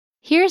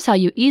Here's how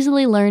you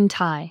easily learn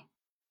Thai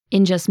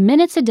in just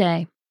minutes a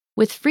day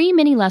with free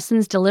mini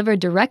lessons delivered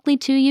directly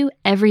to you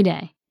every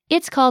day.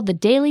 It's called the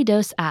Daily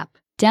Dose app.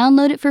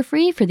 Download it for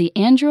free for the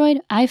Android,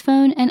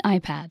 iPhone, and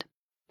iPad.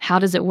 How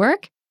does it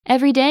work?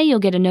 Every day you'll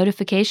get a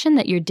notification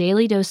that your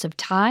daily dose of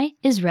Thai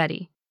is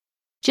ready.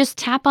 Just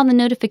tap on the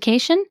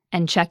notification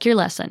and check your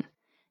lesson.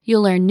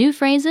 You'll learn new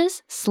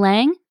phrases,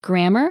 slang,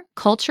 grammar,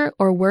 culture,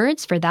 or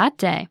words for that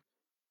day.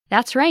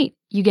 That's right,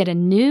 you get a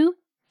new,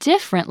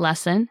 different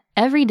lesson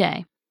every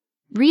day.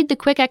 Read the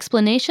quick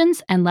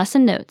explanations and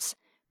lesson notes.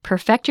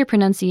 Perfect your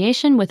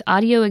pronunciation with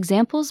audio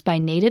examples by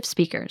native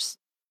speakers.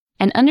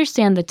 And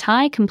understand the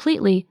Thai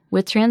completely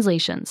with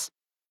translations.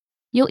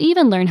 You'll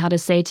even learn how to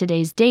say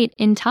today's date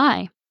in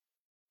Thai.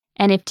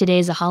 And if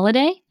today's a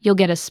holiday, you'll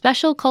get a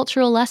special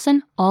cultural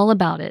lesson all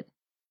about it.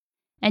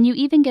 And you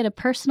even get a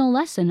personal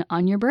lesson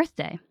on your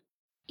birthday.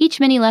 Each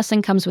mini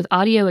lesson comes with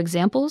audio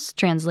examples,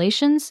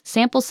 translations,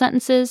 sample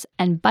sentences,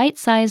 and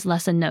bite-sized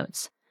lesson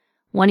notes.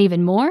 Want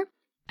even more?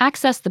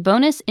 Access the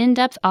bonus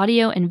in-depth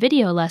audio and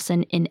video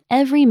lesson in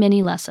every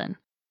mini lesson.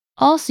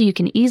 All so you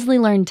can easily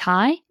learn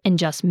Thai in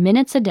just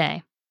minutes a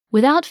day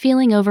without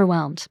feeling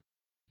overwhelmed.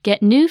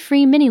 Get new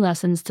free mini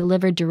lessons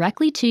delivered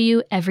directly to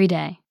you every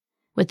day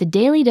with the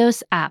Daily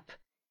Dose app.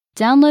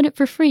 Download it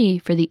for free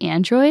for the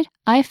Android,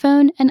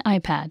 iPhone, and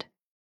iPad.